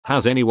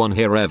Has anyone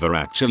here ever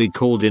actually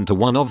called into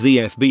one of the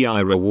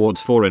FBI rewards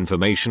for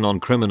information on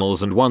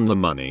criminals and won the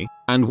money?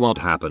 And what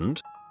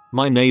happened?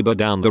 My neighbor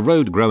down the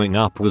road growing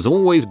up was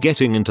always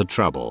getting into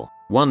trouble.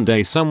 One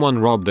day someone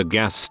robbed a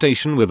gas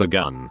station with a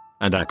gun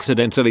and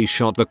accidentally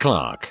shot the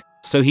clerk,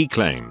 so he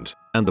claimed,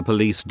 and the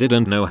police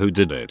didn't know who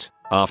did it.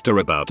 After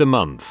about a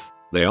month,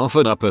 they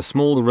offered up a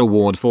small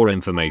reward for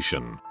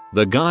information.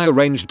 The guy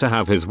arranged to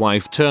have his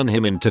wife turn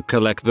him in to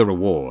collect the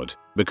reward,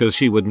 because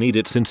she would need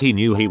it since he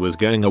knew he was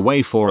going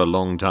away for a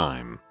long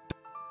time.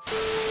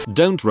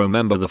 Don't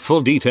remember the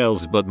full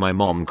details, but my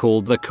mom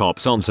called the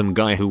cops on some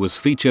guy who was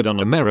featured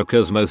on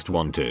America's Most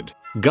Wanted.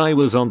 Guy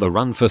was on the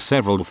run for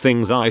several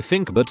things I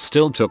think, but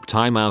still took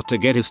time out to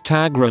get his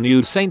tag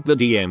renewed. Saint the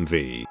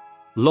DMV.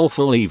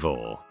 Lawful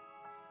evil.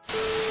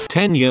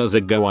 10 years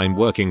ago I'm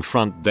working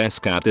front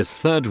desk at this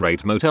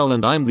third-rate motel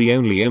and I'm the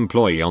only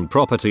employee on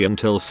property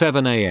until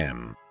 7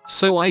 AM.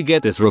 So I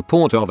get this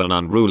report of an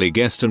unruly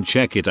guest and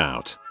check it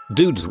out.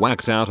 Dude's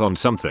whacked out on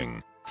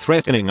something,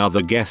 threatening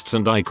other guests,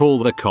 and I call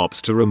the cops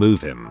to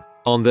remove him.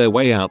 On their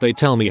way out they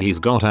tell me he's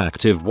got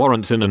active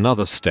warrants in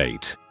another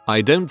state.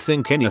 I don't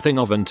think anything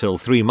of until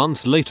 3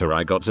 months later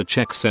I got a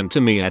check sent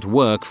to me at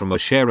work from a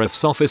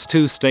sheriff's office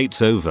 2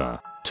 states over.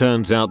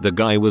 Turns out the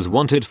guy was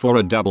wanted for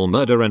a double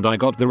murder and I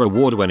got the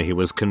reward when he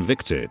was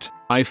convicted.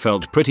 I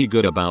felt pretty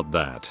good about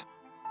that.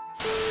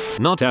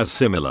 Not as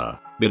similar,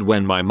 but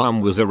when my mum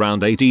was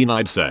around 18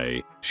 I'd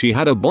say, she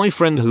had a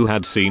boyfriend who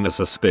had seen a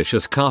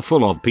suspicious car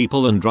full of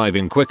people and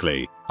driving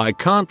quickly. I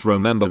can't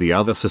remember the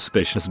other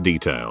suspicious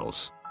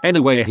details.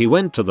 Anyway, he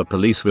went to the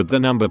police with the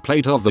number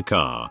plate of the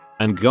car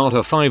and got a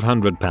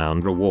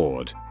 £500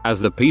 reward, as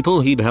the people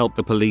he'd helped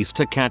the police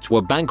to catch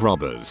were bank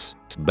robbers.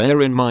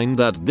 Bear in mind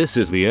that this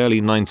is the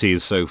early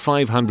 90s, so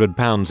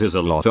 £500 is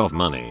a lot of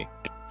money.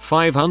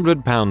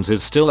 £500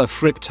 is still a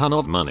frick ton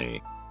of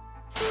money.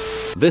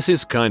 This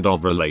is kind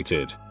of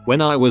related. When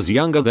I was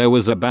younger there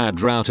was a bad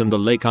drought in the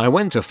lake I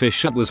went to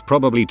fish. It was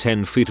probably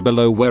 10 feet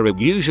below where it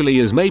usually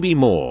is, maybe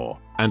more,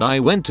 and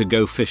I went to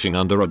go fishing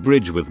under a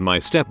bridge with my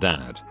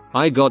stepdad.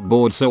 I got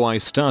bored, so I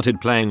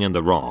started playing in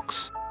the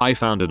rocks. I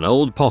found an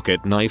old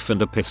pocket knife and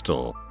a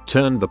pistol,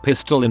 turned the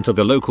pistol into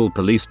the local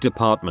police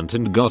department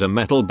and got a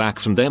medal back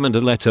from them and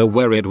a letter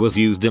where it was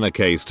used in a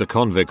case to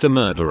convict a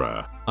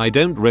murderer. I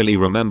don't really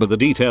remember the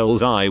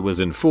details. I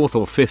was in 4th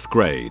or 5th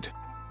grade.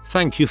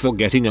 Thank you for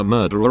getting a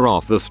murderer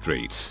off the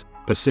streets.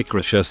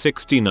 Pacikrasha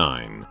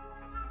 69.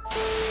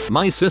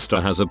 My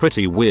sister has a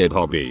pretty weird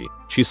hobby.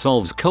 She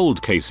solves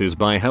cold cases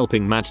by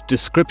helping match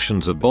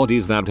descriptions of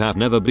bodies that have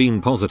never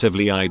been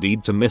positively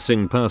ID'd to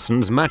missing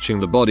persons matching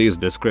the body's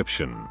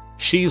description.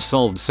 She's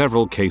solved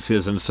several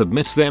cases and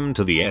submits them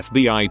to the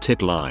FBI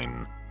tip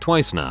line.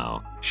 Twice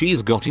now.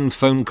 She's gotten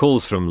phone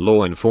calls from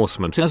law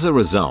enforcement as a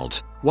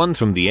result. One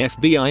from the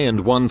FBI and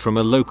one from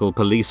a local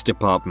police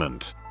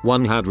department.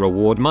 One had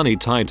reward money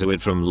tied to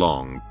it from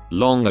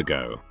long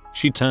ago.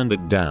 She turned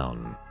it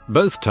down.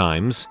 Both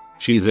times,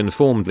 she's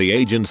informed the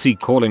agency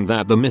calling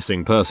that the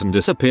missing person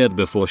disappeared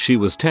before she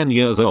was 10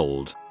 years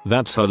old.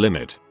 That's her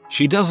limit.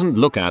 She doesn't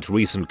look at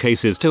recent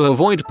cases to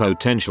avoid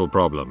potential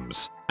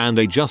problems, and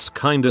they just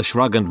kinda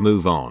shrug and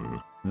move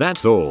on.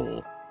 That's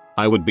all.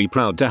 I would be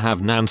proud to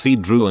have Nancy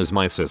Drew as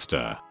my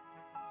sister.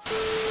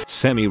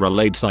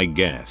 Semi-relates, I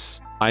guess.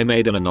 I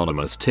made an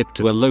anonymous tip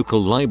to a local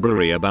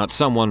library about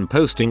someone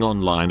posting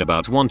online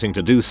about wanting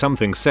to do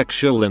something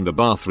sexual in the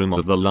bathroom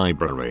of the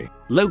library.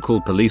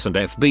 Local police and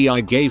FBI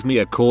gave me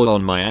a call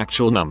on my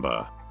actual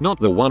number, not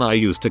the one I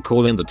used to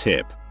call in the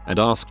tip, and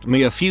asked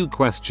me a few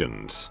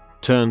questions.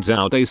 Turns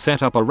out they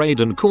set up a raid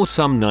and caught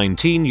some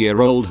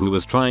 19-year-old who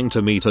was trying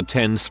to meet a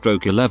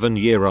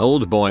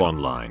 10-11-year-old boy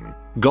online.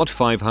 Got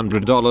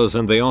 $500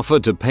 and they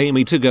offered to pay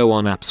me to go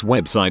on apps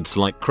websites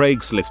like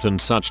Craigslist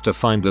and such to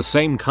find the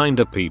same kind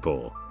of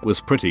people. Was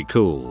pretty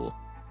cool.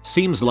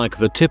 Seems like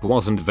the tip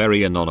wasn't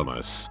very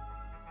anonymous.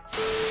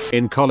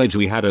 In college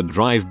we had a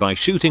drive-by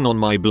shooting on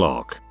my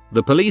block.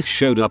 The police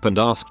showed up and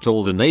asked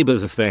all the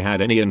neighbors if they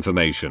had any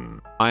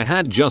information. I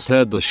had just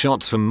heard the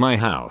shots from my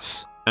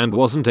house and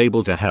wasn't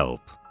able to help.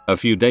 A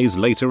few days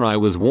later I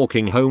was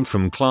walking home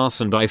from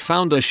class and I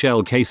found a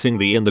shell casing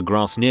in the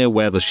grass near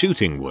where the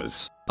shooting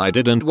was. I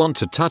didn't want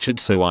to touch it,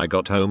 so I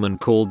got home and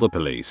called the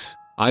police.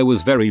 I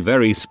was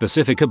very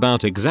specific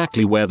about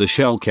exactly where the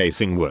shell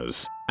casing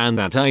was, and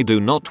that I do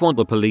not want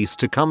the police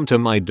to come to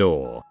my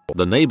door.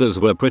 The neighbors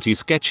were pretty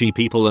sketchy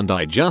people and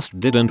I just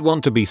didn't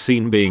want to be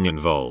seen being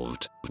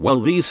involved. Well,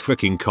 these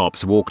freaking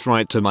cops walked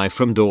right to my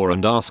front door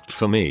and asked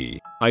for me.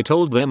 I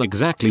told them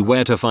exactly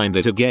where to find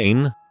it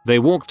again. They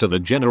walked to the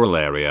general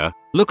area,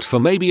 looked for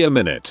maybe a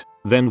minute,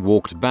 then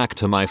walked back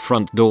to my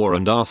front door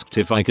and asked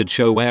if I could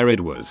show where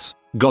it was.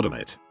 Got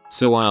it.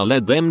 So I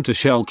led them to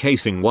shell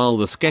casing while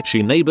the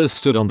sketchy neighbors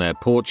stood on their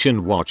porch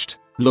and watched,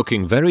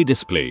 looking very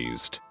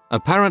displeased.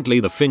 Apparently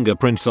the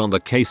fingerprints on the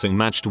casing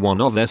matched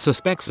one of their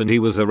suspects and he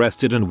was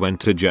arrested and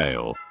went to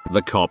jail.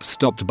 The cops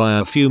stopped by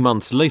a few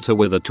months later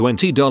with a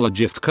 $20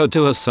 gift card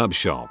to a sub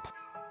shop.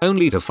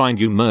 Only to find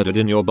you murdered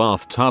in your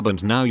bathtub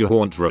and now you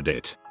haunt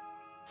Reddit.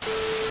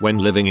 When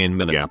living in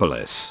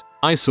Minneapolis,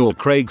 I saw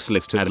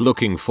Craigslist ad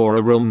looking for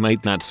a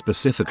roommate that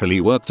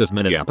specifically worked at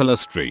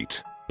Minneapolis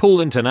St.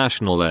 Paul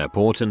International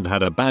Airport and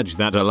had a badge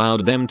that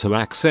allowed them to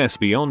access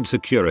beyond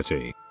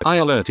security. I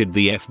alerted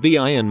the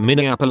FBI and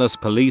Minneapolis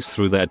police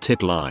through their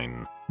tip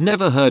line.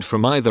 Never heard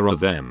from either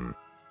of them.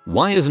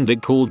 Why isn't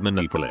it called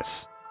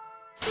Minneapolis?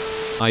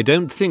 I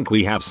don't think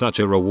we have such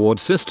a reward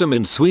system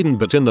in Sweden,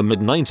 but in the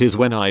mid-90s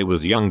when I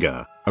was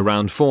younger,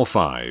 around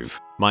 4-5,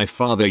 my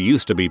father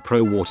used to be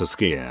pro water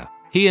skier.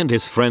 He and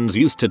his friends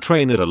used to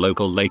train at a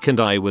local lake and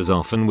I was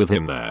often with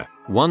him there.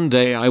 One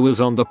day I was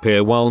on the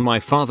pier while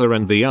my father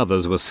and the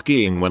others were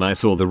skiing when I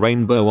saw the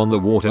rainbow on the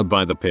water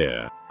by the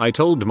pier. I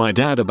told my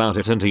dad about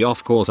it and he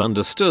of course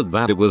understood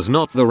that it was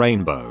not the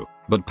rainbow,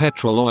 but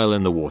petrol oil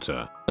in the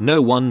water.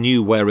 No one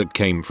knew where it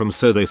came from,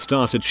 so they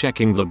started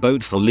checking the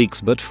boat for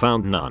leaks but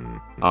found none.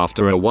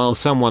 After a while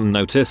someone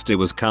noticed it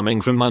was coming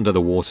from under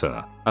the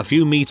water, a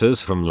few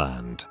meters from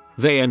land.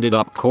 They ended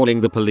up calling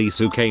the police,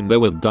 who came there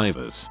with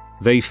divers.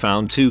 They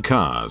found 2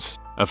 cars,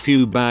 a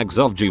few bags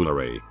of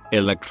jewelry,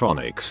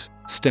 electronics,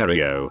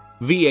 stereo,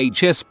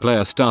 VHS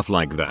player, stuff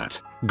like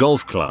that,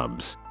 golf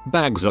clubs,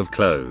 bags of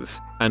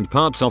clothes, and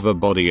parts of a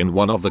body in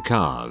one of the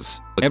cars.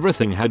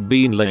 Everything had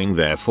been laying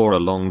there for a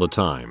long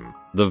time.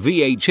 The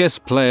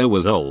VHS player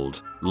was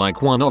old,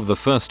 like one of the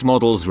first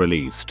models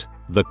released.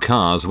 The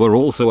cars were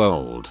also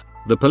old.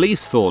 The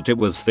police thought it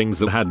was things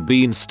that had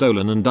been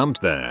stolen and dumped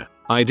there.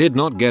 I did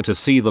not get to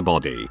see the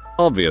body,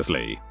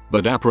 obviously,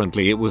 but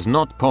apparently it was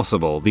not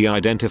possible to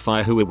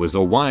identify who it was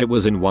or why it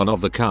was in one of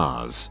the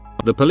cars.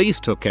 The police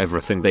took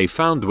everything they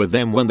found with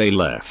them when they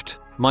left.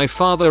 My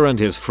father and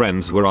his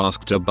friends were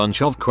asked a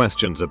bunch of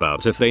questions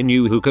about if they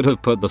knew who could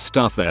have put the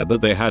stuff there,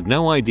 but they had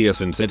no idea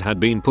since it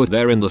had been put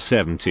there in the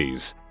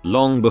 70s,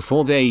 long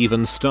before they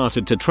even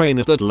started to train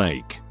at that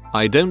lake.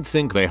 I don't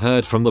think they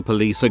heard from the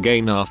police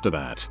again after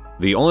that.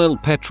 The oil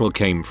petrol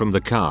came from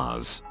the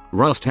cars.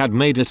 Rust had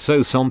made it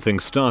so something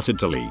started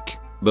to leak.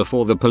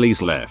 Before the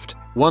police left,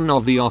 one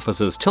of the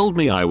officers told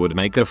me I would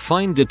make a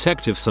fine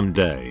detective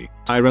someday.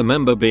 I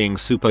remember being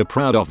super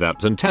proud of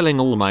that and telling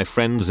all my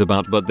friends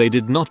about, but they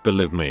did not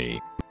believe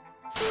me.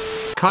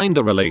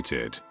 Kinda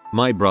related.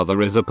 My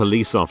brother is a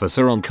police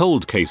officer on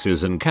cold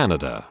cases in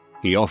Canada.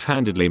 He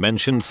offhandedly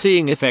mentioned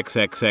seeing if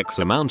XXX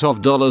amount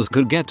of dollars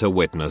could get a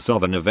witness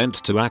of an event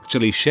to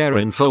actually share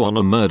info on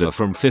a murder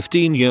from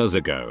 15 years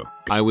ago.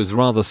 I was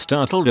rather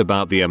startled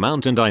about the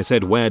amount and I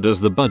said, where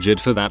does the budget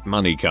for that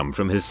money come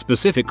from? His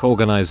specific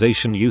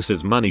organization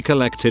uses money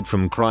collected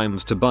from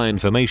crimes to buy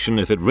information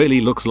if it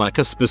really looks like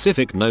a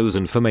specific knows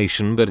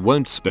information but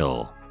won't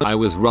spill. I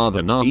was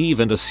rather naive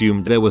and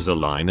assumed there was a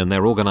line in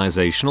their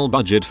organizational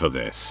budget for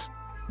this.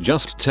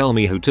 Just tell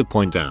me who to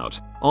point out,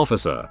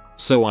 officer,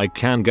 so I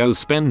can go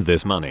spend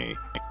this money.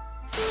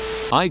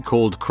 I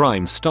called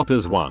Crime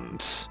Stoppers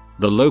once.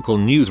 The local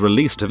news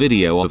released a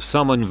video of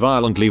someone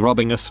violently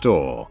robbing a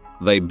store.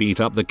 They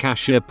beat up the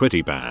cashier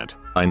pretty bad.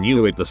 I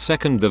knew it the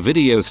second the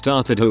video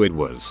started who it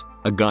was.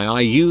 A guy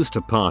I used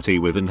to party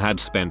with and had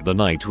spent the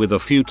night with a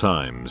few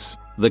times.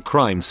 The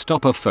Crime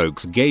Stopper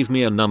folks gave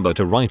me a number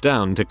to write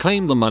down to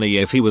claim the money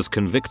if he was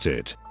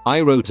convicted.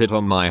 I wrote it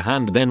on my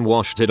hand then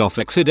washed it off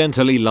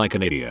accidentally like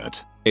an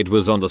idiot. It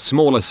was on the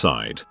smaller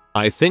side,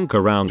 I think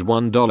around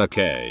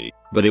 $1K,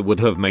 but it would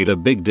have made a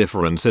big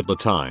difference at the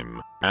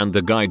time. And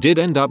the guy did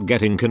end up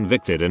getting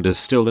convicted and is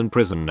still in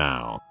prison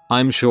now.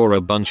 I'm sure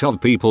a bunch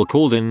of people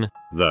called in,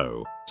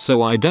 though,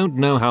 so I don't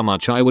know how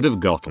much I would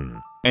have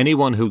gotten.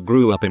 Anyone who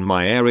grew up in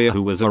my area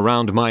who was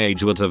around my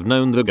age would have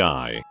known the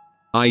guy.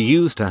 I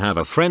used to have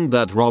a friend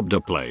that robbed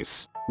a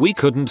place. We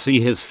couldn't see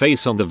his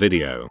face on the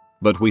video,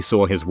 but we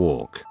saw his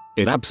walk.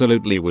 It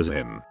absolutely was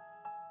him.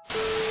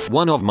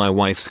 One of my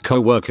wife's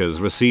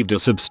co-workers received a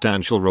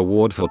substantial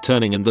reward for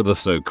turning into the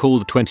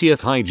so-called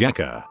 20th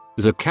hijacker,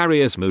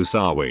 Zacharias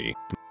Musawi.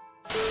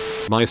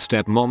 My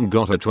stepmom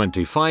got a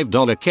 $25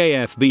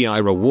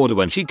 KFBI reward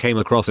when she came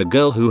across a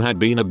girl who had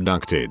been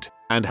abducted,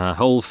 and her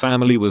whole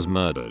family was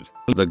murdered.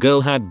 The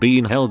girl had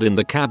been held in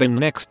the cabin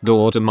next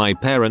door to my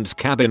parents'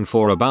 cabin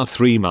for about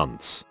 3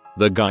 months.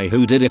 The guy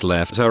who did it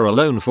left her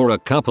alone for a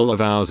couple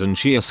of hours and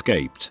she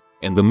escaped.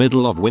 In the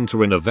middle of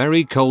winter in a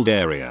very cold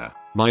area.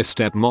 My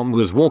stepmom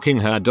was walking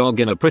her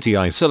dog in a pretty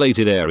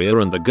isolated area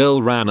and the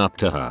girl ran up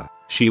to her.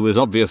 She was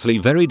obviously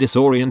very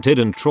disoriented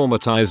and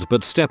traumatized,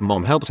 but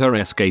stepmom helped her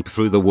escape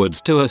through the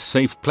woods to a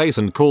safe place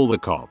and call the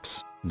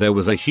cops. There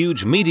was a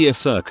huge media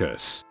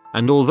circus,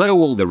 and although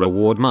all the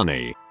reward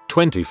money,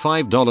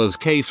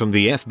 $25K from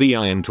the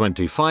FBI and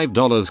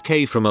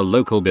 $25K from a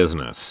local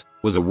business,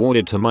 was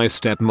awarded to my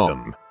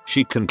stepmom,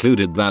 she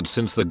concluded that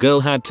since the girl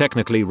had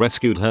technically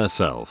rescued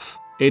herself,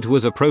 it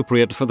was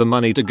appropriate for the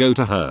money to go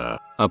to her.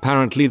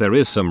 Apparently there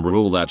is some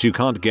rule that you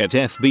can't get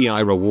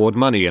FBI reward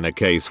money in a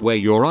case where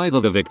you're either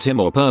the victim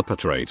or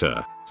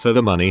perpetrator, so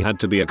the money had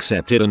to be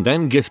accepted and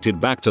then gifted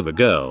back to the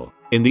girl.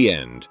 In the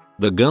end,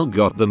 the girl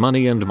got the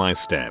money and my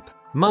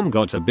step-mom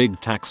got a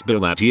big tax bill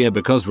that year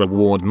because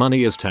reward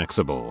money is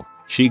taxable.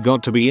 She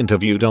got to be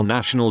interviewed on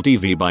national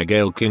TV by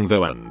Gayle King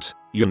though and,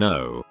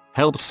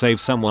 helped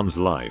save someone's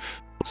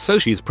life. So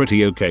she's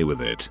pretty okay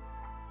with it.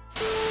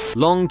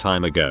 Long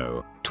time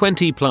ago,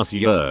 20 plus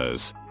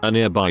years, a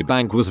nearby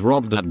bank was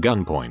robbed at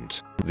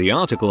gunpoint. The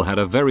article had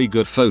a very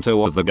good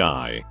photo of the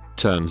guy.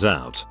 Turns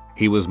out,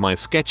 he was my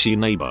sketchy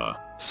neighbor.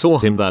 Saw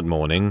him that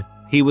morning.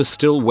 He was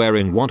still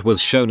wearing what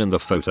was shown in the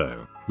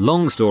photo.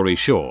 Long story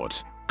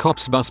short,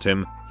 cops bust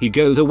him. He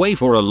goes away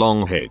for a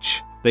long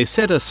hitch. They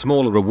said a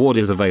small reward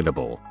is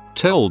available.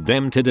 Told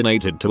them to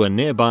donate it to a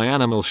nearby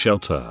animal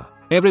shelter.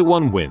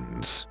 Everyone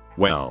wins.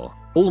 Well,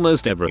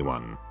 almost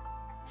everyone.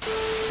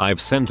 I've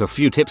sent a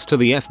few tips to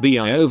the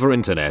FBI over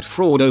internet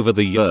fraud over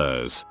the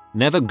years.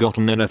 Never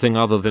gotten anything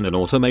other than an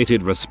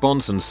automated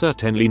response and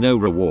certainly no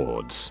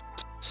rewards.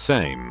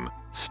 Same.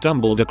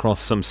 Stumbled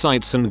across some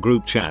sites and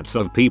group chats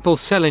of people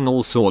selling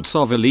all sorts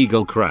of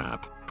illegal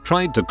crap.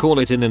 Tried to call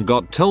it in and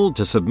got told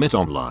to submit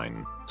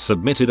online.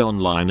 Submitted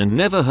online and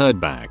never heard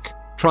back.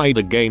 Tried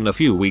again a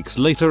few weeks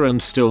later and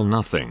still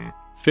nothing.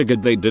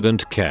 Figured they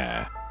didn't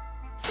care.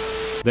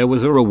 There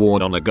was a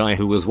reward on a guy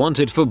who was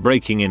wanted for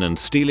breaking in and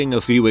stealing a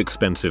few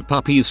expensive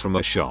puppies from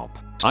a shop.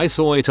 I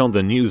saw it on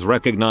the news,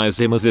 recognized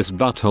him as this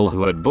butthole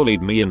who had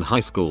bullied me in high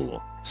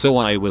school. So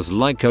I was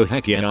like, oh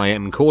heck yeah, I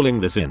am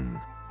calling this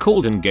in.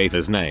 Called and gave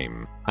his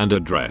name and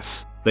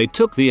address. They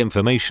took the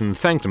information,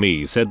 thanked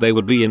me, said they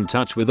would be in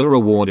touch with a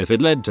reward if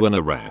it led to an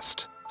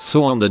arrest.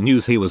 Saw on the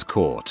news he was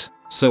caught.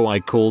 So I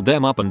called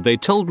them up and they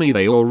told me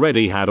they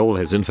already had all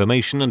his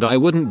information and I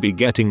wouldn't be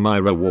getting my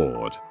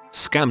reward.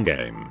 Scam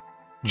game.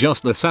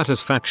 Just the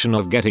satisfaction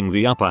of getting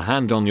the upper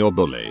hand on your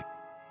bully.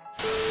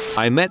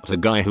 I met a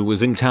guy who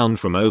was in town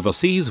from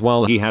overseas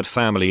while he had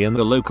family in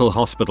the local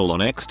hospital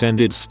on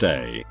extended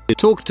stay. I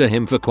talked to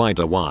him for quite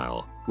a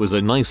while. Was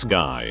a nice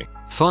guy.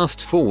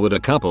 Fast forward a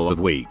couple of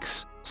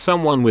weeks.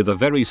 Someone with a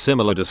very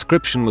similar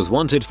description was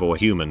wanted for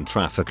human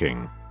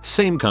trafficking.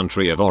 Same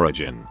country of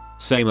origin.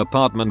 Same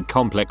apartment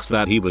complex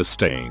that he was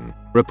staying.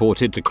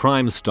 Reported to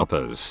Crime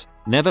Stoppers.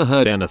 Never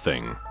heard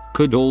anything.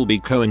 Could all be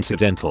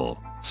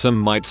coincidental. Some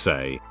might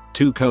say,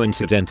 too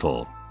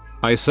coincidental.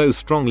 I so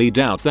strongly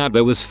doubt that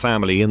there was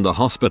family in the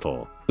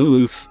hospital.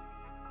 Oof.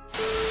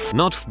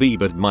 Not FB,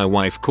 but my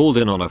wife called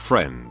in on a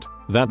friend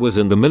that was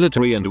in the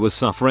military and was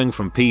suffering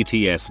from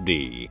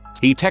PTSD.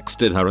 He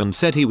texted her and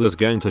said he was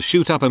going to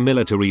shoot up a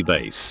military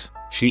base.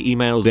 She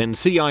emailed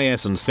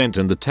NCIS and sent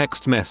in the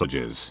text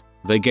messages.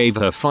 They gave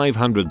her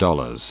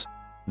 $500.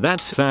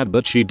 That's sad,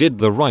 but she did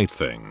the right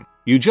thing.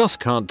 You just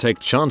can't take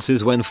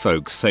chances when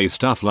folks say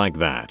stuff like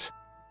that.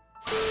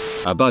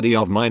 A buddy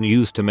of mine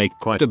used to make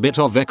quite a bit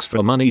of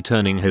extra money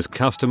turning his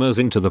customers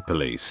into the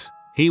police.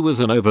 He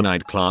was an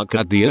overnight clerk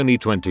at the only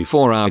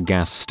 24-hour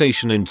gas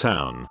station in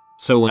town,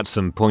 so at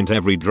some point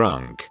every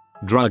drunk,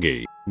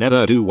 druggy,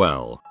 never do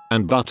well,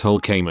 and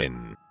butthole came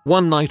in.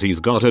 One night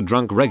he's got a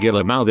drunk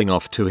regular mouthing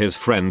off to his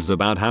friends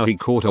about how he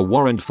caught a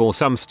warrant for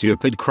some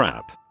stupid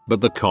crap,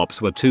 but the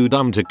cops were too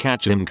dumb to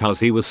catch him cause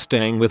he was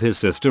staying with his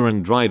sister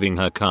and driving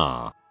her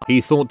car. He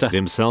thought to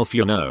himself,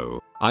 you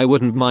know, I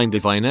wouldn't mind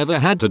if I never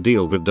had to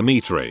deal with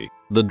Dimitri,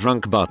 the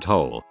drunk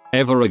butthole,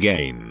 ever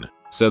again.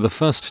 So the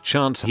first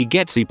chance he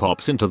gets he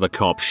pops into the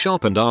cop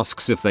shop and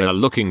asks if they are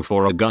looking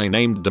for a guy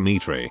named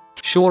Dimitri.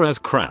 Sure as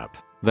crap,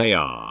 they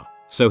are.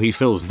 So he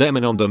fills them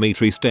in on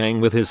Dimitri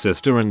staying with his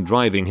sister and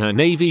driving her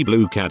navy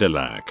blue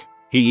Cadillac.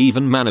 He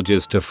even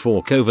manages to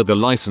fork over the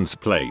license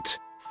plate,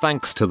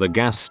 thanks to the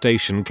gas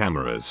station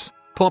cameras.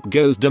 Pop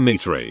goes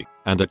Dimitri,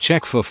 and a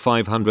check for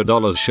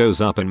 $500 shows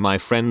up in my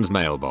friend's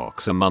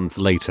mailbox a month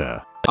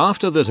later.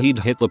 After that he'd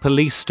hit the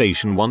police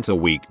station once a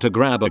week to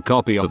grab a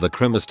copy of the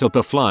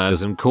Crimastopper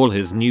flyers and call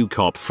his new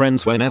cop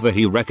friends whenever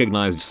he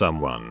recognized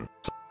someone.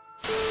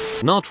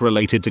 Not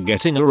related to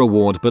getting a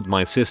reward, but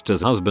my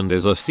sister's husband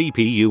is a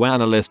CPU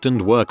analyst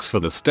and works for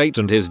the state,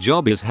 and his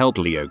job is help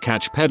Leo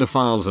catch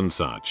pedophiles and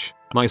such.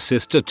 My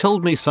sister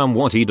told me some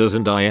what he does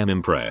and I am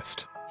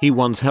impressed. He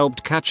once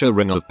helped catch a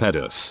ring of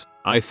pedos.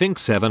 I think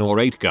 7 or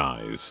 8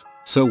 guys.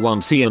 So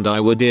once he and I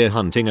were deer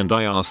hunting and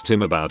I asked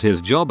him about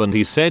his job and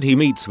he said he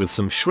meets with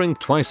some shrink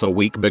twice a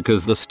week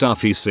because the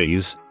stuff he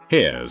sees,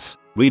 hears,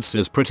 reads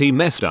is pretty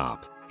messed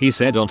up. He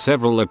said on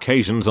several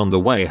occasions on the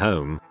way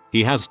home,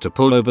 he has to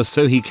pull over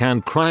so he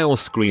can cry or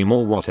scream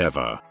or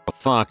whatever.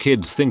 Far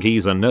kids think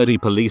he's a nerdy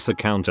police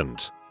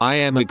accountant. I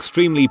am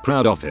extremely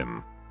proud of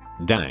him.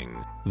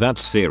 Dang,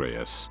 that's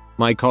serious.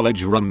 My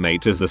college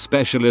roommate is the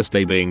specialist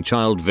being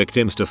child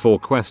victims to for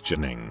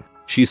questioning.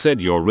 She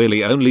said you're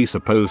really only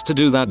supposed to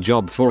do that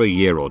job for a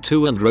year or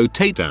 2 and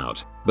rotate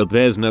out, but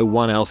there's no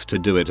one else to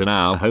do it in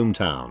our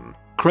hometown.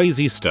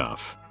 Crazy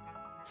stuff.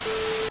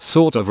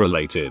 Sort of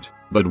related,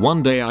 but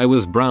one day I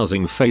was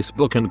browsing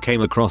Facebook and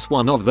came across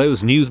one of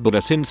those news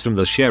bulletins from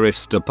the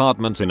sheriff's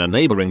department in a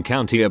neighboring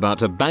county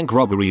about a bank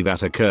robbery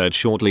that occurred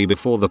shortly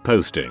before the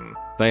posting.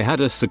 They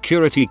had a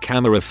security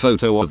camera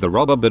photo of the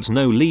robber but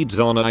no leads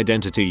on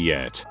identity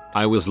yet.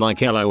 I was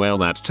like, LOL,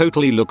 that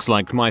totally looks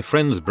like my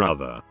friend's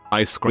brother.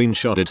 I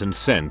screenshot it and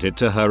sent it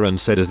to her and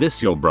said, is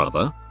this your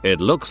brother?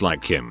 It looks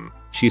like him.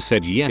 She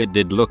said yeah, it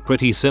did look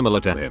pretty similar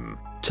to him.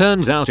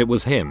 Turns out it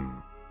was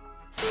him.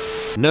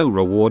 No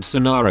reward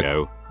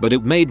scenario, but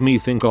it made me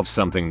think of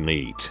something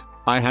neat.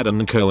 I had an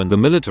uncle in the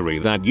military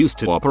that used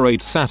to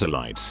operate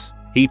satellites.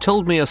 He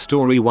told me a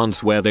story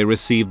once where they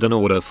received an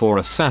order for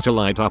a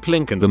satellite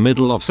uplink in the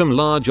middle of some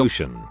large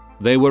ocean.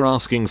 They were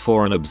asking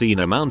for an obscene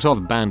amount of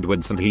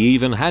bandwidth and he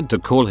even had to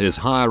call his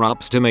higher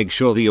ups to make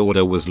sure the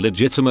order was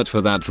legitimate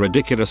for that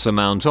ridiculous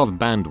amount of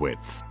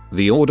bandwidth.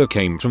 The order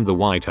came from the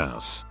White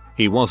House.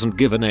 He wasn't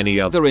given any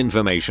other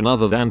information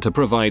other than to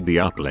provide the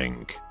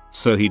uplink.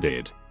 So he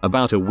did.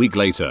 About a week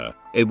later,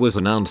 it was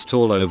announced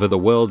all over the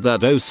world that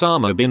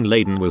Osama bin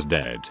Laden was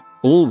dead.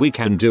 All we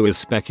can do is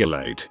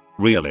speculate.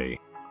 Really?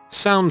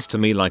 Sounds to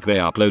me like they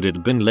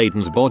uploaded bin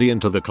Laden's body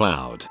into the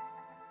cloud.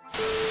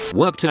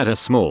 Worked at a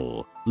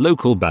small,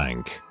 local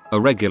bank. A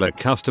regular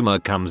customer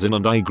comes in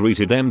and I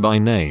greeted them by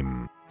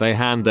name. They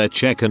hand their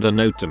check and a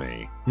note to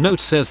me. Note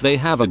says they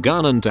have a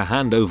gun and to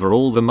hand over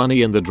all the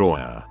money in the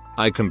drawer.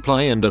 I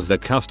comply and as the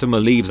customer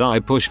leaves I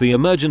push the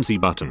emergency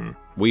button.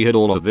 We had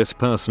all of this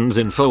person's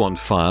info on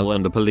file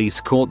and the police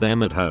caught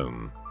them at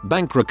home.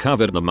 Bank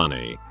recovered the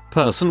money.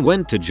 Person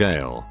went to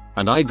jail.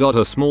 And I got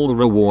a small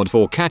reward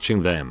for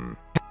catching them.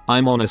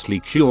 I'm honestly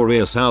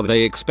curious how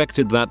they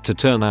expected that to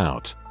turn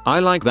out. I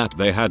like that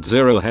they had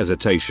zero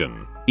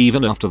hesitation,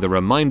 even after the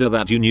reminder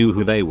that you knew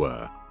who they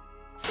were.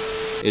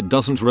 It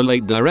doesn't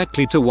relate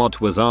directly to what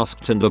was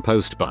asked in the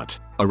post, but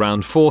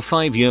around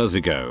 4-5 years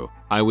ago,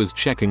 I was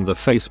checking the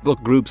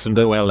Facebook groups and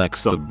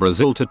OLX of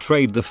Brazil to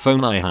trade the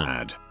phone I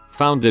had.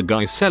 Found a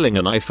guy selling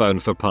an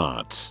iPhone for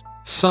parts.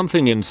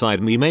 Something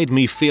inside me made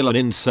me feel an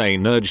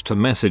insane urge to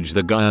message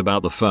the guy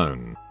about the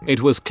phone.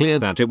 It was clear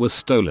that it was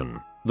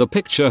stolen. The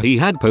picture he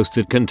had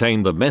posted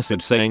contained the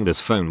message saying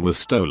this phone was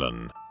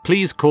stolen.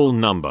 Please call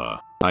number.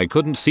 I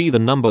couldn't see the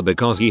number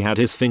because he had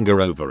his finger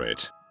over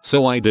it.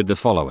 So I did the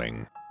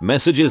following.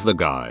 Messages the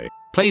guy.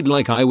 Played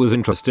like I was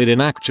interested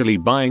in actually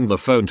buying the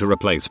phone to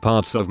replace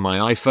parts of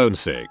my iPhone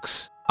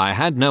 6. I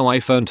had no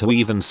iPhone to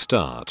even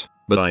start.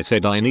 But I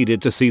said I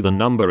needed to see the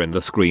number in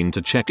the screen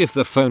to check if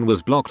the phone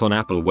was blocked on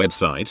Apple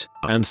website,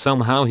 and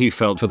somehow he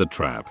fell for the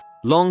trap.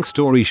 Long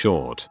story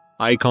short,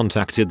 I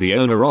contacted the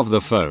owner of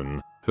the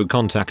phone, who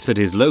contacted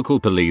his local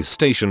police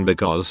station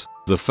because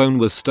the phone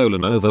was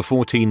stolen over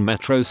 14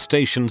 metro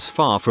stations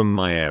far from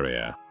my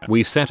area.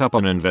 We set up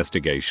an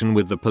investigation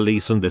with the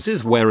police and this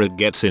is where it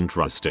gets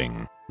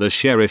interesting. The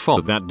sheriff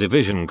of that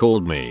division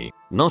called me,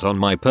 not on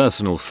my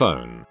personal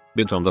phone,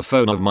 but on the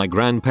phone of my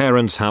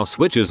grandparents' house,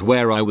 which is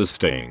where I was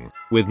staying,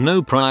 with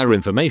no prior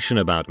information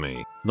about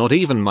me, not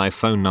even my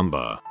phone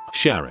number.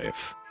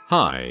 Sheriff.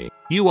 Hi,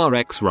 you are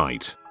X,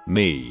 right?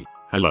 Me.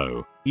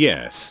 Hello.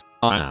 Yes,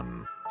 I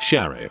am.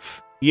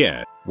 Sheriff.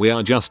 Yeah, we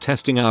are just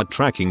testing our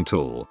tracking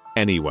tool.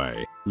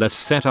 Anyway, let's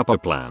set up a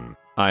plan.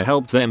 I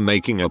helped them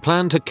making a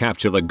plan to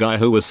capture the guy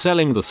who was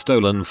selling the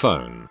stolen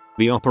phone.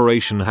 The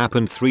operation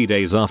happened 3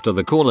 days after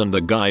the call and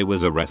the guy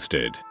was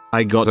arrested.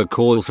 I got a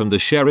call from the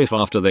sheriff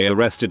after they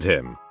arrested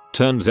him.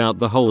 Turns out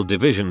the whole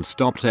division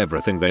stopped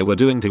everything they were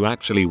doing to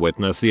actually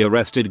witness the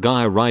arrested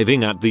guy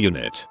arriving at the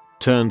unit.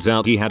 Turns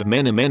out he had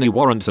many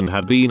warrants and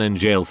had been in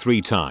jail 3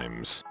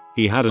 times.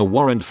 He had a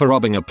warrant for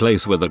robbing a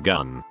place with a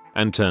gun.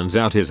 And turns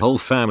out his whole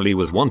family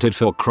was wanted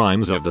for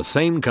crimes of the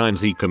same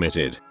kinds he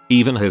committed,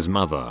 even his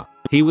mother.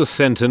 He was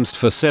sentenced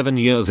for 7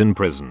 years in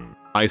prison.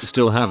 I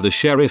still have the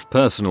sheriff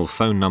personal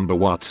phone number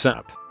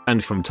WhatsApp,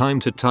 and from time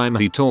to time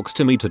he talks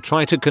to me to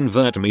try to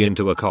convert me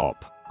into a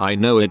cop. I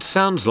know it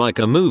sounds like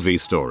a movie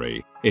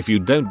story. If you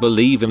don't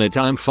believe in it,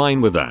 I'm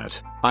fine with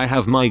that. I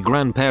have my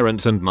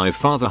grandparents and my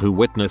father who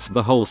witnessed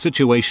the whole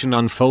situation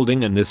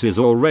unfolding and this is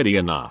already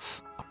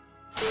enough.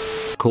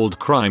 Called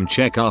crime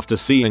check after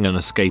seeing an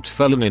escaped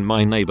felon in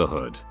my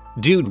neighborhood.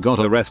 Dude got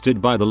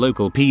arrested by the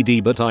local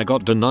PD but I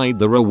got denied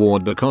the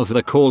reward because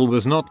the call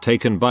was not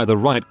taken by the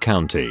right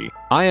county.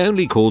 I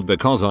only called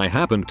because I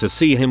happened to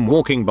see him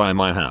walking by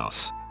my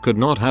house. Could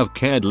not have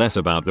cared less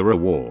about the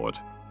reward.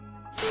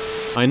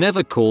 I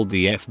never called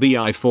the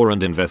FBI for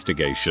an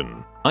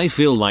investigation. I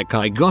feel like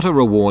I got a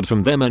reward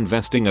from them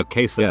investing a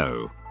case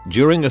though.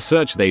 During a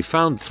search they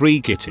found 3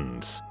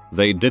 kittens.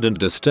 They didn't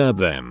disturb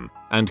them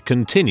and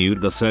continued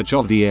the search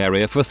of the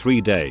area for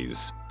 3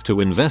 days. 2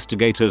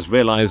 investigators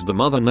realized the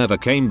mother never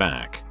came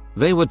back.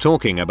 They were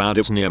talking about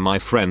it near my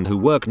friend who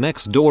worked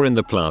next door in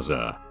the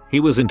plaza. He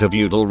was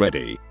interviewed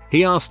already.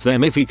 He asked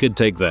them if he could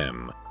take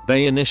them.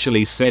 They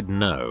initially said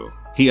no.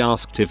 He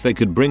asked if they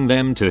could bring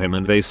them to him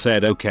and they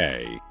said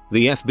okay.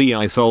 The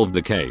FBI solved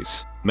the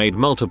case, made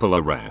multiple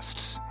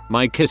arrests.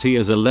 My kitty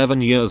is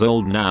 11 years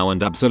old now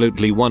and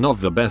absolutely one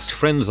of the best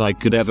friends I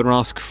could ever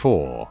ask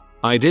for.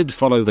 I did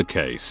follow the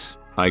case.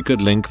 I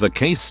could link the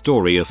case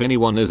story if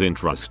anyone is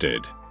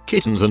interested.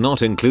 Kittens are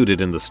not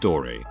included in the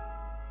story.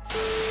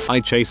 I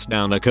chased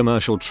down a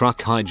commercial truck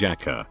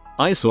hijacker.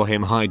 I saw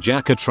him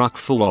hijack a truck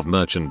full of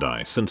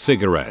merchandise and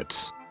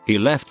cigarettes. He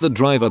left the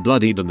driver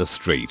bloodied in the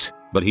street,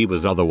 but he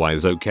was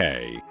otherwise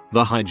okay.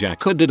 The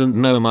hijacker didn't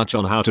know much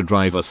on how to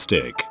drive a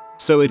stick,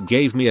 so it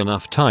gave me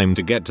enough time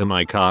to get to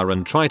my car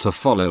and try to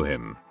follow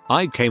him.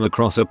 I came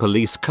across a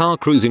police car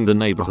cruising the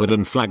neighborhood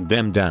and flagged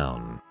them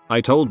down. I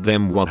told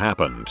them what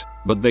happened,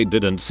 but they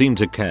didn't seem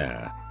to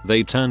care.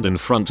 They turned in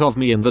front of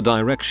me in the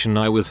direction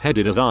I was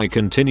headed as I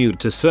continued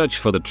to search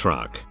for the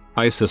truck.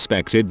 I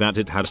suspected that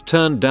it had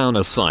turned down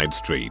a side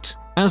street.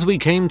 As we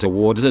came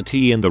towards a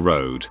T in the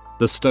road,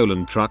 the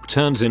stolen truck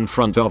turns in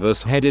front of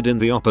us headed in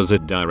the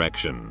opposite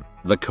direction.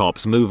 The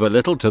cops move a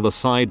little to the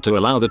side to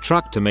allow the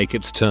truck to make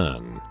its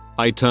turn.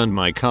 I turned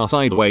my car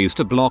sideways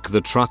to block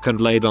the truck and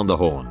laid on the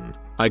horn.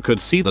 I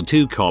could see the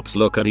two cops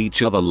look at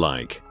each other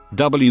like,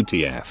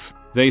 WTF.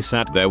 They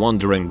sat there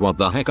wondering what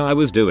the heck I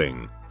was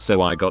doing,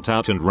 so I got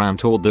out and ran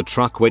toward the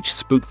truck, which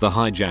spooked the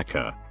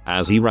hijacker.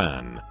 As he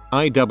ran,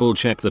 I double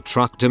checked the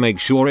truck to make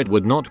sure it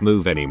would not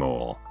move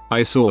anymore.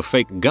 I saw a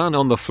fake gun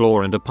on the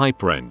floor and a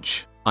pipe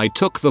wrench. I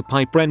took the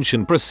pipe wrench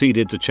and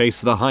proceeded to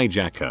chase the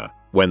hijacker.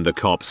 When the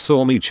cops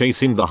saw me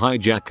chasing the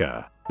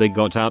hijacker, they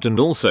got out and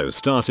also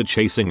started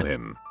chasing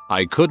him.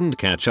 I couldn't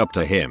catch up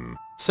to him,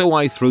 so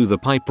I threw the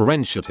pipe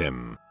wrench at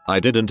him. I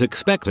didn't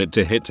expect it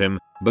to hit him,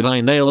 but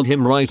I nailed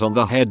him right on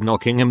the head,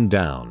 knocking him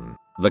down.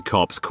 The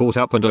cops caught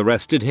up and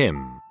arrested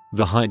him.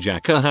 The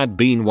hijacker had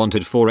been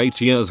wanted for 8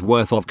 years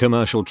worth of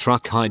commercial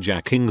truck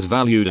hijackings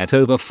valued at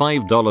over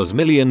 $5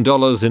 million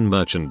in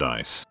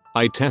merchandise.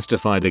 I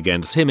testified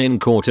against him in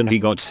court and he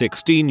got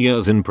 16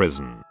 years in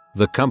prison.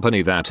 The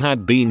company that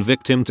had been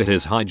victim to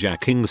his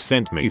hijackings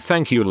sent me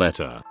thank you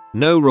letter.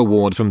 No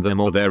reward from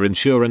them or their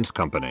insurance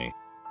company.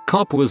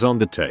 Cop was on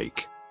the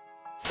take.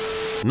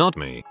 Not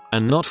me,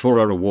 and not for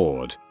a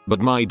reward, but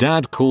my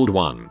dad called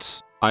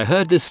once. I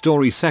heard this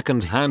story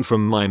secondhand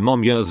from my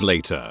mom years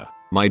later.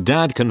 My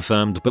dad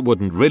confirmed but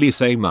wouldn't really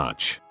say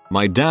much.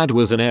 My dad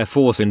was an Air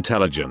Force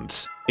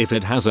intelligence. If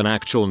it has an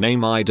actual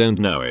name, I don't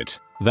know it.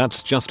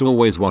 That's just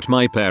always what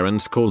my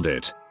parents called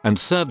it, and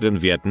served in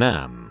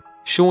Vietnam.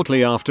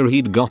 Shortly after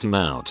he'd gotten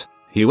out,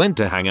 he went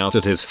to hang out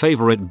at his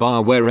favorite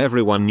bar where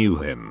everyone knew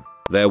him.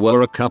 There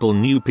were a couple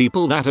new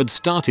people that had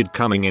started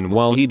coming in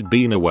while he'd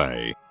been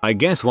away. I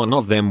guess one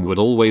of them would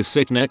always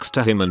sit next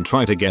to him and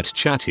try to get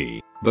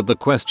chatty, but the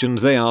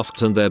questions they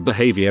asked and their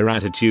behavior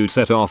attitude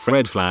set off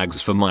red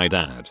flags for my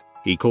dad.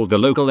 He called the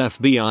local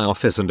FBI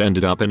office and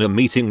ended up in a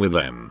meeting with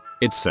them,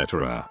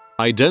 etc.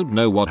 I don't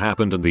know what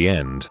happened in the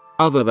end,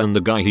 other than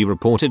the guy he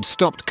reported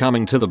stopped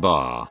coming to the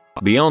bar.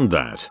 Beyond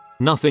that,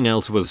 nothing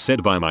else was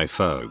said by my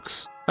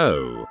folks.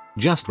 Oh,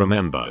 just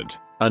remembered.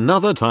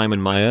 Another time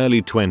in my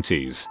early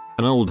 20s,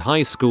 an old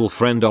high school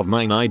friend of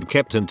mine I'd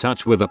kept in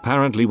touch with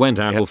apparently went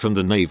AWOL from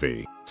the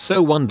Navy.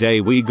 So one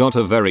day we got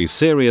a very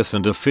serious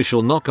and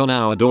official knock on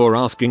our door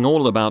asking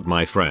all about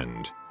my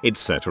friend,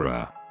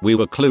 etc. We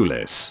were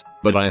clueless,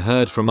 but I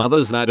heard from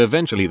others that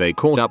eventually they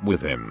caught up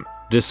with him.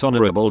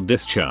 Dishonorable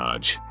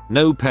discharge,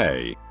 no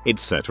pay,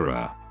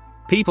 etc.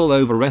 People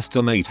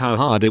overestimate how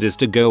hard it is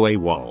to go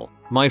AWOL.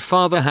 My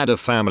father had a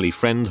family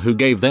friend who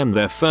gave them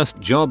their first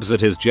jobs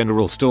at his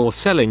general store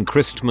selling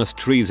Christmas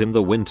trees in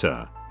the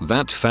winter.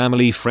 That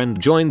family friend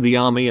joined the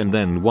army and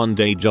then one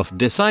day just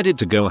decided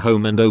to go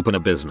home and open a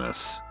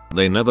business.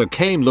 They never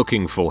came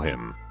looking for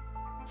him.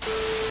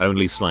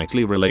 Only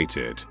slightly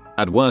related.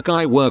 At work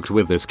I worked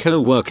with this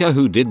co-worker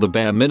who did the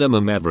bare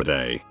minimum every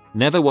day.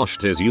 Never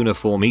washed his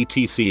uniform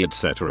etc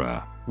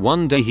etc.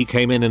 One day he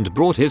came in and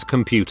brought his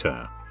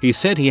computer. He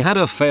said he had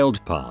a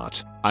failed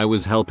part. I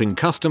was helping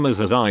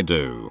customers as I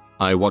do.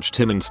 I watched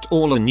him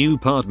install a new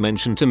part,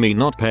 mention to me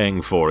not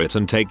paying for it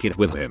and take it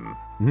with him.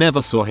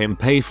 Never saw him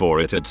pay for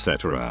it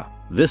etc.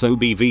 This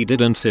OBV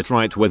didn't sit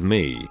right with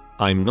me.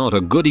 I'm not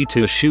a goody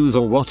two shoes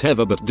or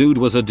whatever, but dude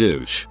was a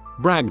douche.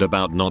 Bragged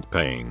about not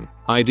paying.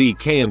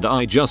 IDK and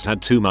I just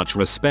had too much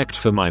respect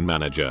for my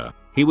manager.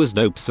 He was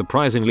dope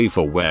surprisingly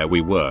for where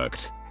we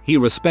worked. He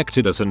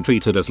respected us and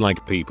treated us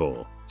like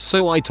people.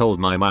 So I told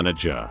my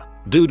manager.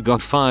 Dude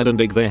got fired and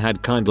they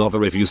had kind of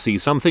a if you see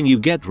something you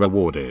get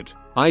rewarded.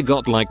 I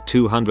got like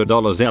 $200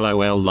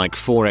 LOL, like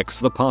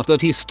 4x the part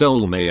that he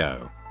stole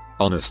mayo.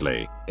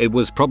 Honestly, it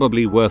was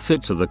probably worth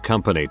it to the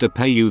company to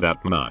pay you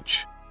that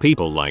much.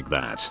 People like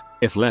that,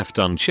 if left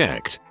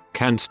unchecked,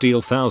 can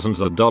steal thousands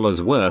of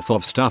dollars worth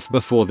of stuff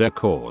before they're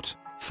caught.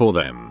 For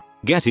them,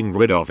 getting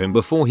rid of him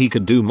before he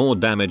could do more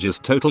damage is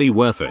totally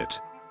worth it.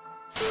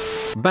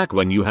 Back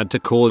when you had to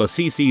call a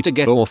CC to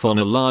get off on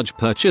a large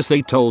purchase,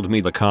 they told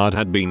me the card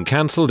had been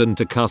cancelled and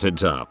to cut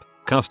it up.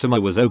 Customer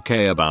was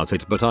okay about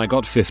it, but I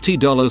got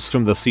 $50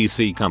 from the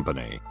CC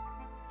company.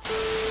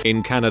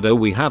 In Canada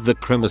we have the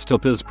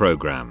Crimestoppers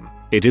program.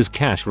 It is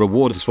cash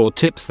rewards for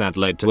tips that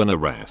led to an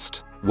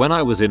arrest. When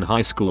I was in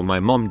high school my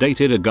mom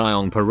dated a guy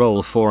on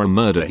parole for a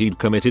murder he'd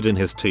committed in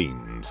his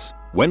teens.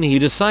 When he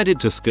decided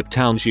to skip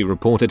town she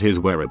reported his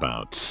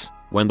whereabouts.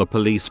 When the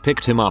police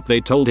picked him up they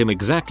told him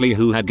exactly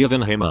who had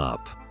given him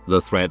up.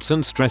 The threats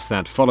and stress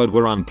that followed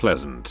were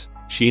unpleasant.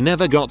 She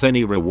never got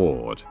any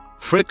reward.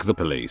 Frick the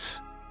police.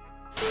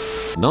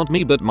 Not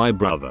me, but my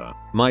brother.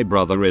 My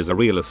brother is a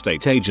real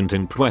estate agent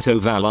in Puerto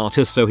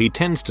Vallarta, so he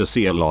tends to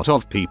see a lot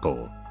of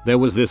people. There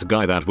was this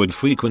guy that would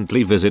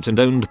frequently visit and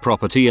owned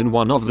property in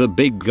one of the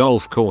big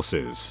golf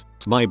courses.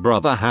 My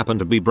brother happened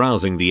to be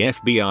browsing the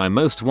FBI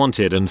Most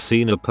Wanted and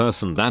seen a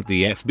person that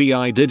the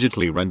FBI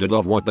digitally rendered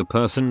of what the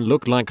person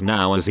looked like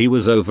now as he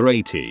was over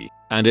 80.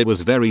 and it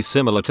was very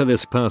similar to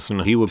this person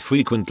he would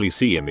frequently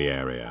see in the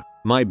area.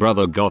 My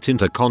brother got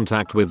into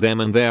contact with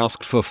them and they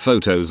asked for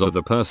photos of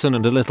the person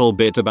and a little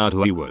bit about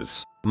who he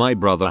was. My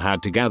brother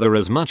had to gather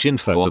as much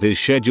info of his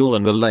schedule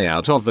and the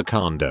layout of the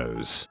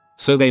condos,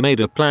 so they made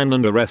a plan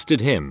and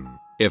arrested him.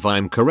 If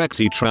I'm correct,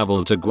 he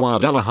traveled to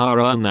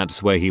Guadalajara and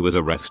that's where he was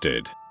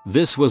arrested.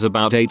 This was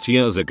about 8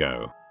 years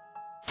ago.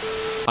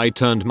 I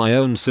turned my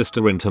own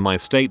sister into my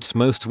state's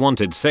most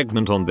wanted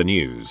segment on the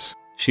news.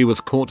 She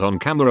was caught on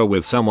camera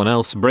with someone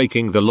else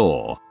breaking the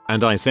law,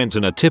 and I sent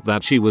in a tip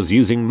that she was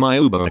using my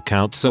Uber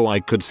account so I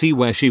could see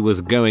where she was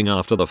going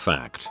after the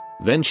fact.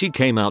 Then she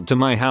came out to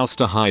my house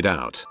to hide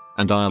out,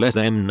 and I let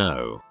them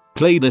know.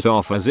 Played it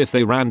off as if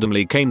they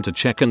randomly came to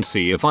check and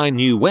see if I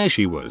knew where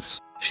she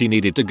was. She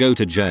needed to go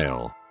to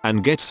jail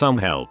and get some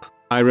help.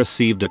 I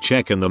received a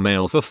check in the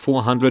mail for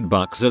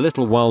 $400 a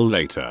little while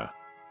later.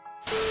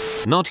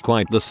 Not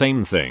quite the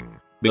same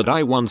thing, but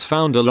I once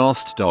found a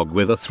lost dog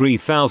with a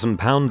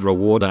 £3,000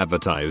 reward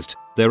advertised.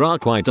 There are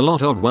quite a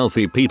lot of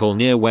wealthy people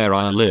near where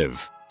I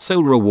live,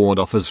 so reward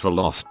offers for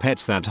lost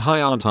pets that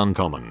high aren't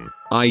uncommon.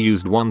 I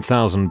used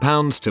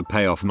 £1,000 to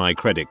pay off my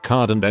credit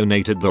card and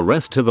donated the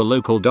rest to the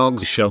local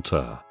dog's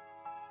shelter.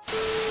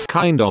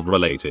 Kind of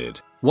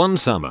related. One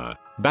summer,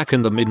 back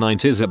in the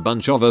mid-90s, a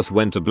bunch of us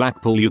went to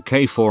Blackpool,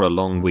 UK for a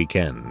long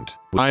weekend.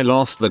 I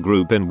lost the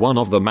group in one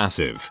of the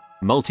massive,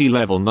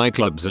 multi-level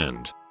nightclubs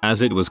and,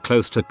 as it was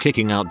close to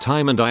kicking out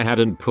time and I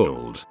hadn't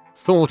pulled,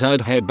 thought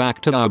I'd head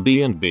back to our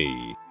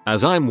B&B.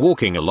 As I'm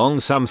walking along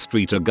some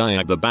street, a guy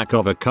at the back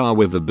of a car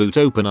with the boot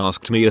open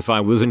asked me if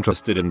I was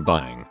interested in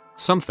buying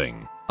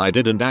something. I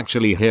didn't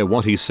actually hear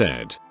what he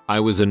said. I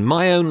was in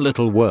my own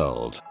little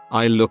world.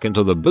 I look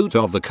into the boot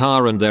of the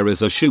car and there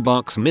is a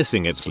shoebox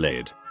missing its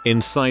lid.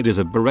 Inside is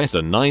a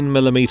Beretta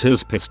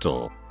 9mm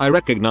pistol. I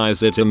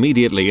recognized it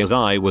immediately as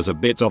I was a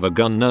bit of a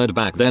gun nerd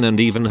back then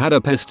and even had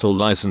a pistol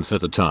license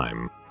at the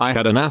time. I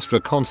had an Astra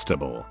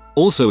Constable.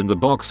 Also in the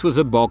box was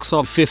a box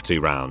of 50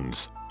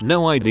 rounds.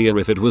 No idea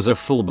if it was a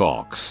full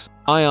box.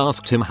 I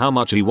asked him how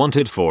much he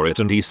wanted for it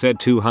and he said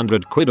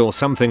 200 quid or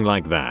something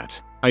like that.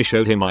 I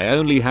showed him I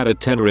only had a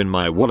tenner in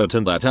my wallet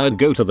and that I'd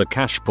go to the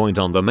cash point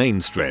on the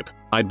main strip.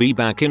 I'd be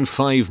back in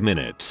 5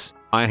 minutes.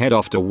 I head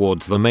off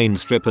towards the main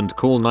strip and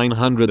call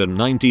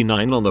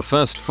 999 on the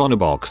first phone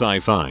box I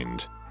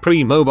find.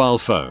 Pre-mobile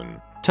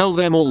phone. Tell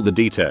them all the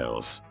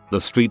details, the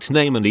street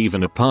name and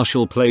even a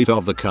partial plate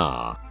of the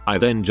car. I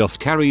then just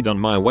carried on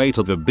my way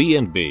to the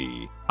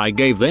B&B. I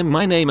gave them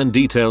my name and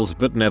details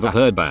but never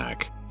heard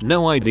back.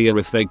 No idea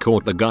if they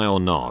caught the guy or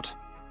not.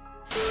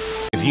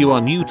 If you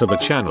are new to the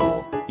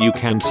channel, you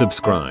can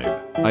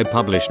subscribe. I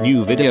publish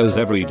new videos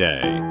every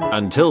day.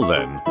 Until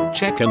then,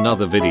 check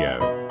another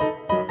video.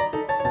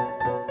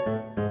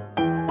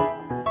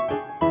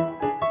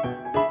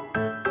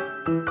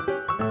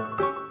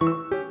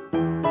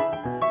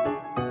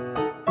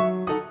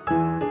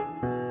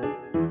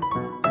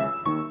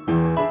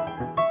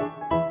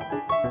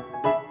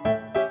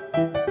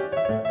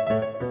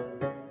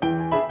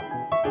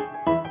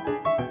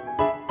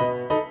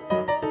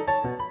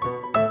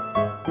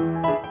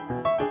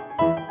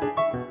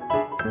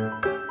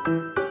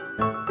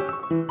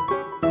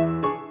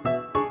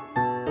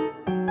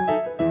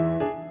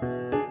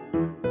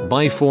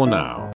 Bye for now.